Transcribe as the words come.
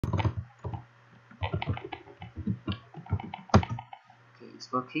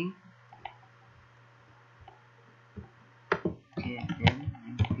working. Okay, and then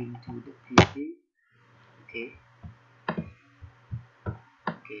I'm ping to the PC. Okay,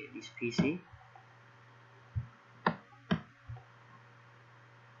 this PC.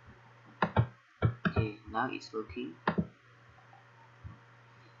 Okay, now it's working.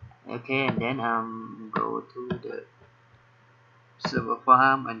 Okay, and then go to the server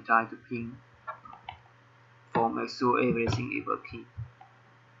farm and try to ping for make sure everything is working.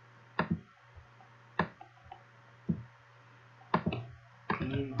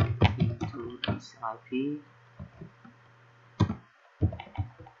 Okay, ping to this IP.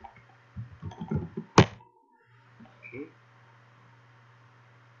 Okay,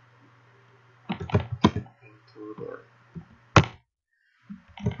 ping to the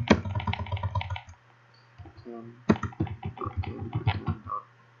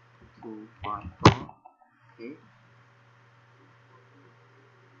 10.10.254. Okay.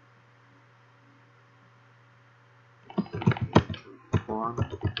 One.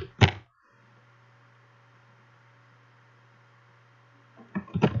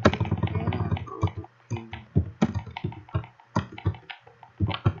 Then I go to pin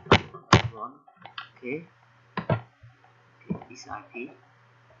 1. Okay. This IP.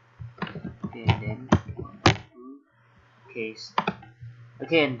 Okay, and then 1, 2. Okay.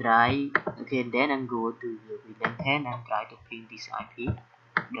 Okay, and try. Okay, and then I go to the VLAN 10 and try to ping this IP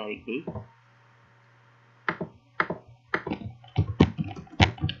directly.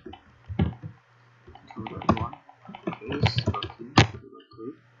 2.1. Okay, it's working.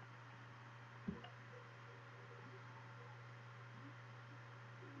 2.2.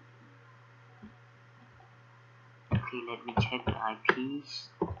 Okay, let me check the IPs.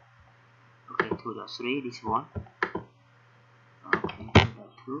 Okay, 2.3, this one. Okay,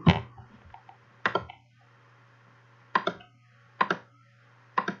 2.2.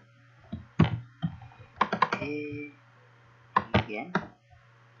 Okay, again.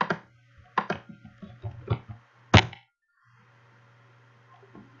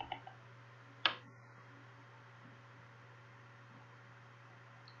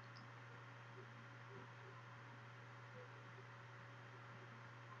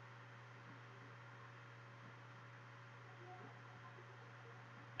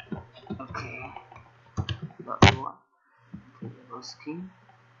 Okay, dot one. Okay, hosting.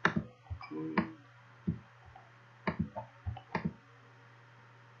 Okay.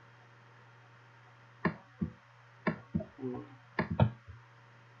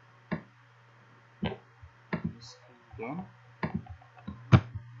 Again.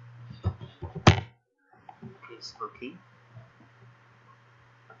 Okay, it's working.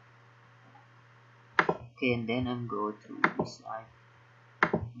 Okay, and then I'm go to this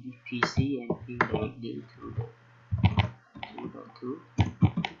PC and ping directly to the 2.2.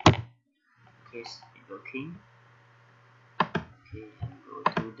 Okay, it's working. Okay, and go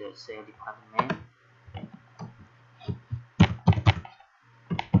to the cell department.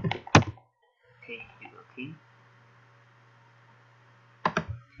 Okay, it's working.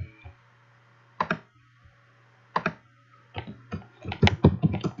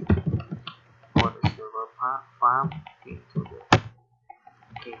 For the server farm, okay, to the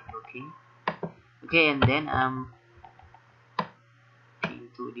working. Okay, and then ping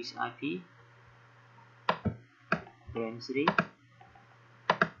to this IP brand 3.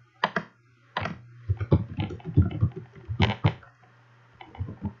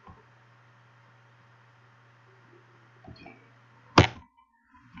 Okay,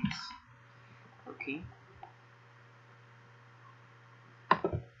 yes. Okay.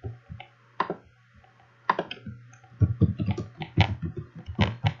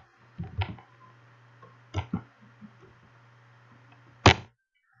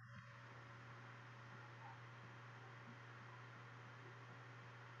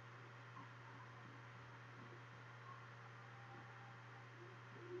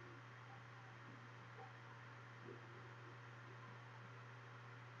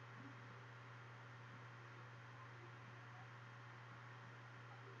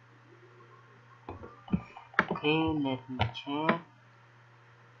 Okay, let me check.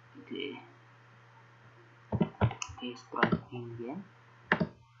 Okay, start ping again.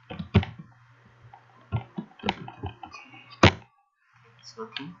 Okay, it's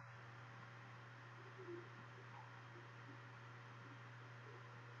working.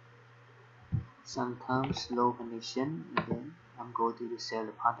 Sometimes slow connection, and then I'm go to the cell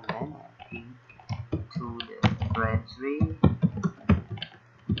department and ping to the brand 3.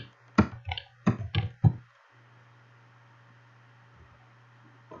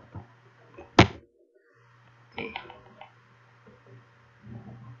 Okay,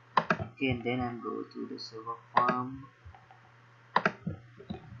 Okay, and then I'm go to the server farm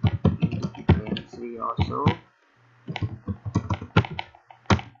into brand 3 also.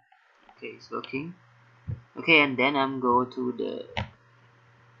 Okay, it's working. Okay, and then I'm go to the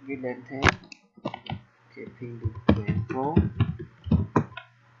VLAN 10. Okay, ping to brand 4.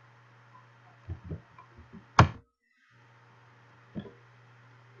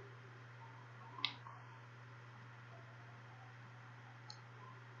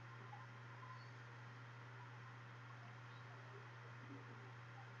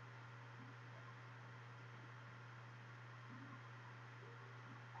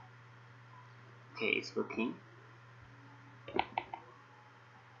 Okay, it's working.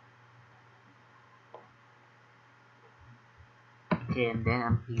 Okay, and then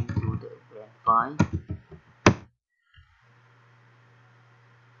I'm ping to the brand 5.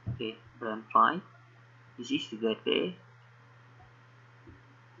 Okay, brand 5. This is the gateway.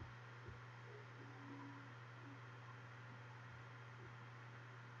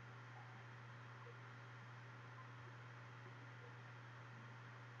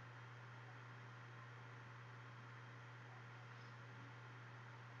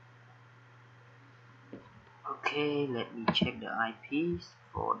 Okay, let me check the IPs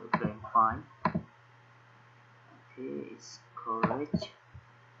for the brand 5. Okay, it's correct.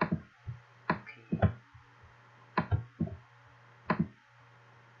 Okay,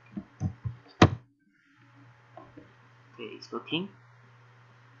 okay, it's working.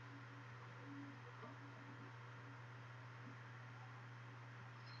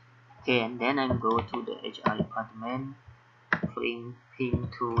 Okay, and then I'm go to the HR department, ping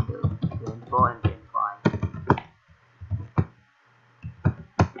to the brand 4 and brand 5.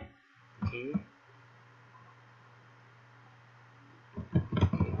 Okay,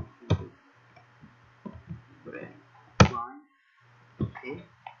 okay, brand 1. Okay,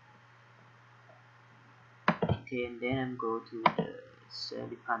 okay, and then I'm go to the cell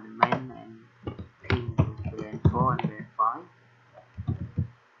department and ping to brand 4 and brand 5.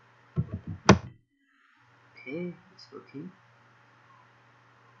 Okay, it's working.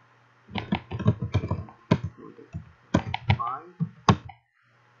 Okay, to the brand 5.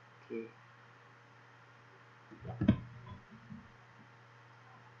 Okay,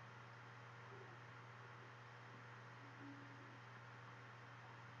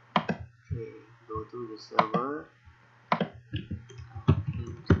 okay, go to the server,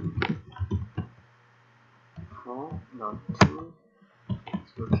 into the 4.2.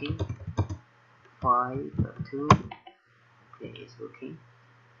 It's working. 5.2. Okay, it's working.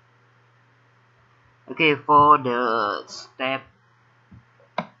 Okay, for the step,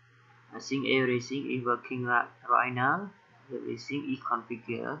 I think everything is working right now. Everything is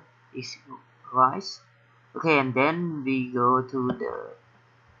configured, is right. Okay, and then we go to the,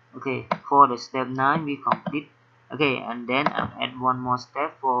 okay, for the step 9 we complete. Okay, and then I'll add one more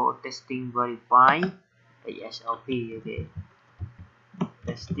step for testing verify the SLP. Okay,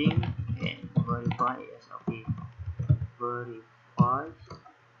 testing and verify SLP. Verify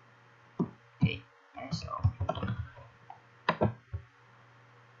SLP.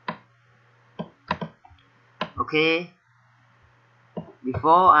 Okay,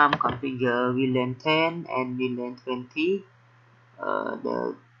 before I'm configure VLAN 10 and VLAN 20,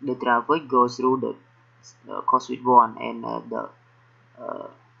 the traffic goes through the cost with 1, and the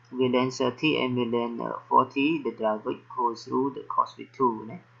VLAN 30 and VLAN 40, the traffic goes through the cost with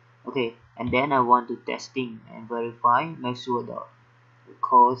 2. Okay, and then I want to testing and verify, make sure the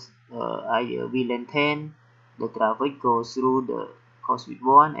cost VLAN 10, the traffic goes through the cost with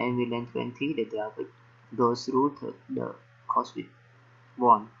 1, and VLAN 20, the traffic goes through the cost with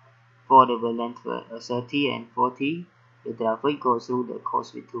 1. For the VLAN 30 and 40, the traffic goes through the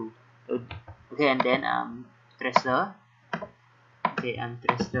cost with 2. Okay, and then tracer. Okay, I'm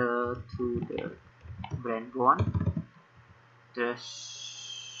tracer to the brand 1. Tracer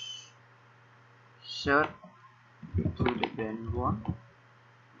to the brand 1.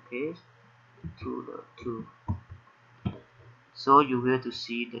 Okay, to the 2. So you will to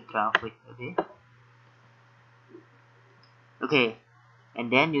see the traffic. Okay, okay,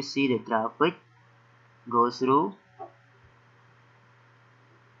 and then you see the traffic goes through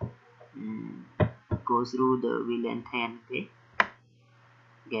the VLAN 10. Okay,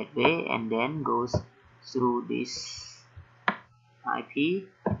 gateway, and then goes through this IP.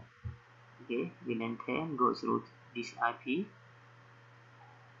 Okay, VLAN 10 goes through this IP.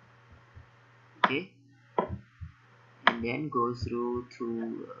 Okay, and then goes through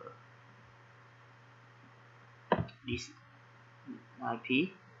to this IP,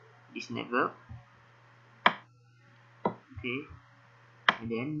 this network. Okay, and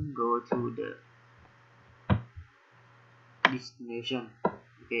then go to the destination.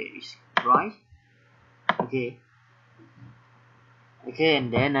 Okay, it's right. Okay,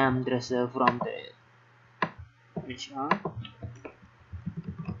 and then transfer from the HR.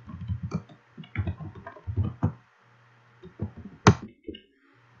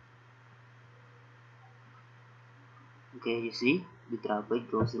 Okay, you see the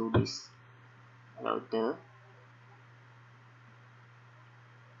traffic goes through this router.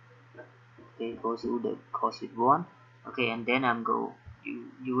 Okay, goes through the cost with one. Okay, and then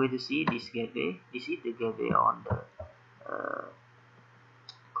you will to see this gateway. This is the gateway on the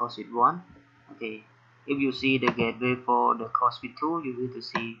cost with one. Okay, if you see the gateway for the cost with two, you will to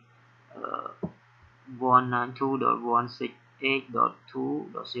see uh,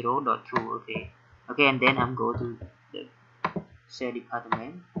 192.168.2.0.2. Okay, and then I'm go to the share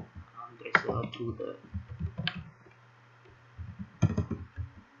department. There's to the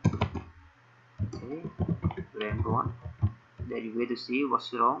brand one. Then you will to see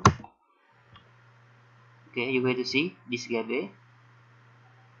what's wrong. Okay, you will to see this gateway.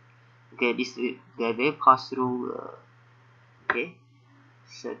 Okay, this gateway pass through okay,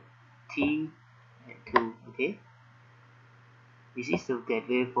 30 and 2. Okay, this is the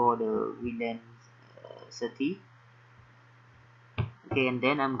gateway for the VLAN 30. Okay, and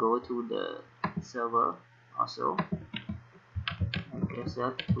then I'm go to the server also and press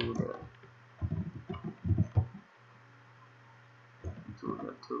up to the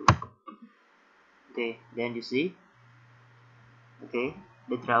 2.2. Okay, then you see, okay,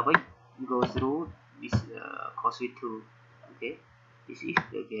 the traffic goes through this causeway 2. Okay, this is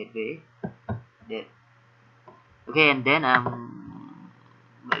the gateway that. Okay, and then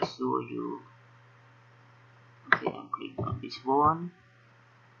make sure you. Okay, I'm clicking on this one.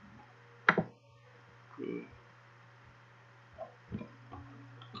 Okay,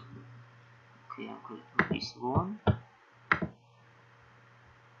 I'm clicking on this one.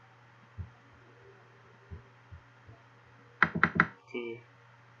 Okay,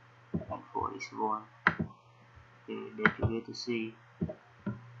 and for this one. Okay, that you get to see.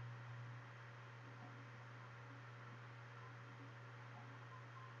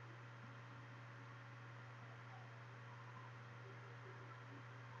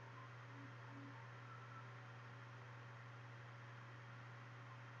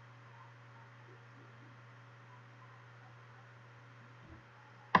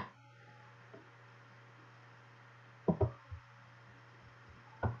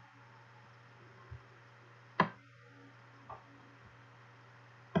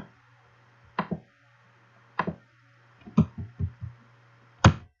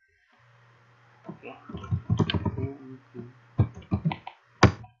 Okay, okay.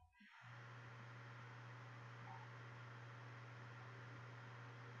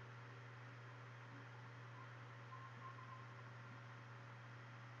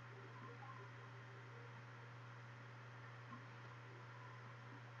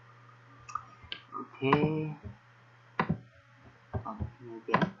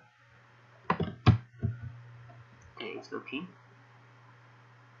 Again. Okay, it's looking.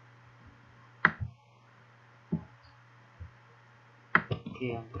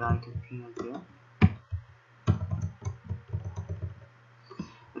 Okay, I'm trying to ping again.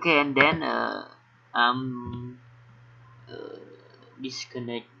 Okay, and then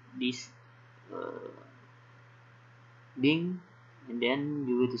disconnect this link, and then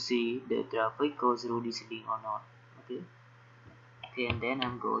you will see the traffic goes through this link or not. Okay, and then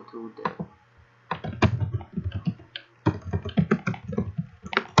I'm go to the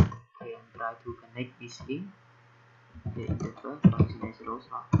and try to connect this link. Okay, interface functionality rows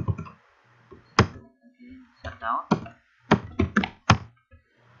off. Okay, shut down.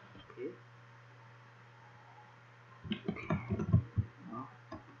 Okay, no.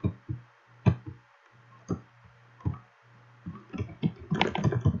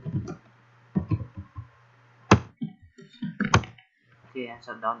 Okay, and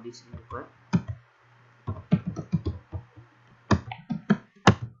shut down this interface.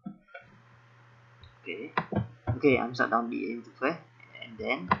 Okay, I'm shut down the interface, and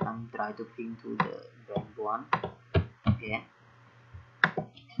then I'm try to ping to the brand one again.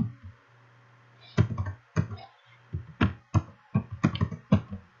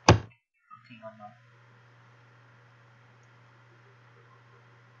 Ping or not.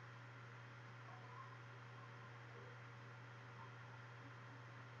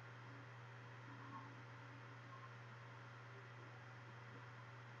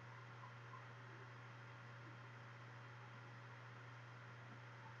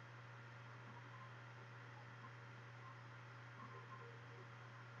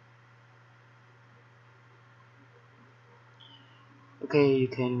 Okay, you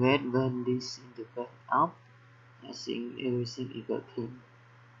can wait when this interface up. I think everything is working.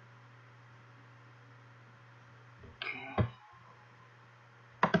 Okay.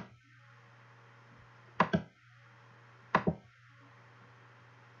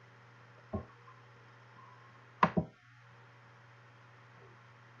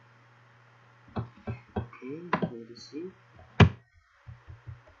 Okay, let me see.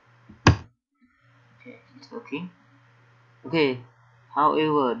 Okay, it's working. Okay,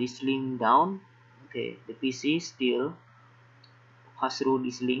 however, this link down. Okay, the PC still pass through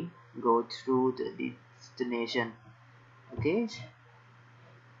this link, go through the destination. Okay,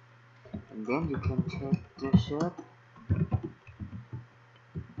 and then you can check the shirt.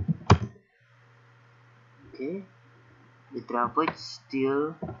 Okay, the traffic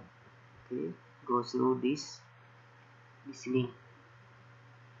still okay go through this link.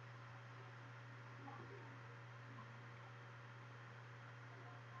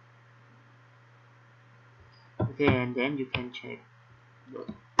 Okay, and then you can check the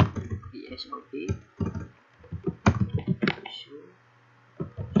PSOP. Sure,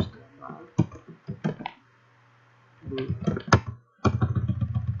 standby.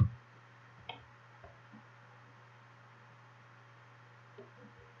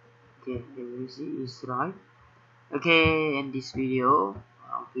 Okay, everything is right. Okay, and this video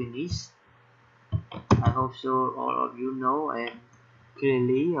I'm finished. I hope so all of you know and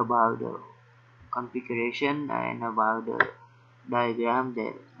clearly about the configuration and about the diagram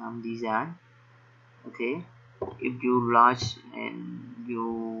that I'm designed. Okay, if you like and you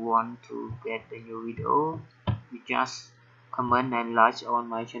want to get the new video, you just comment and like on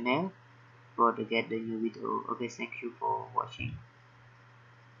my channel for to get the new video. Okay, thank you for watching.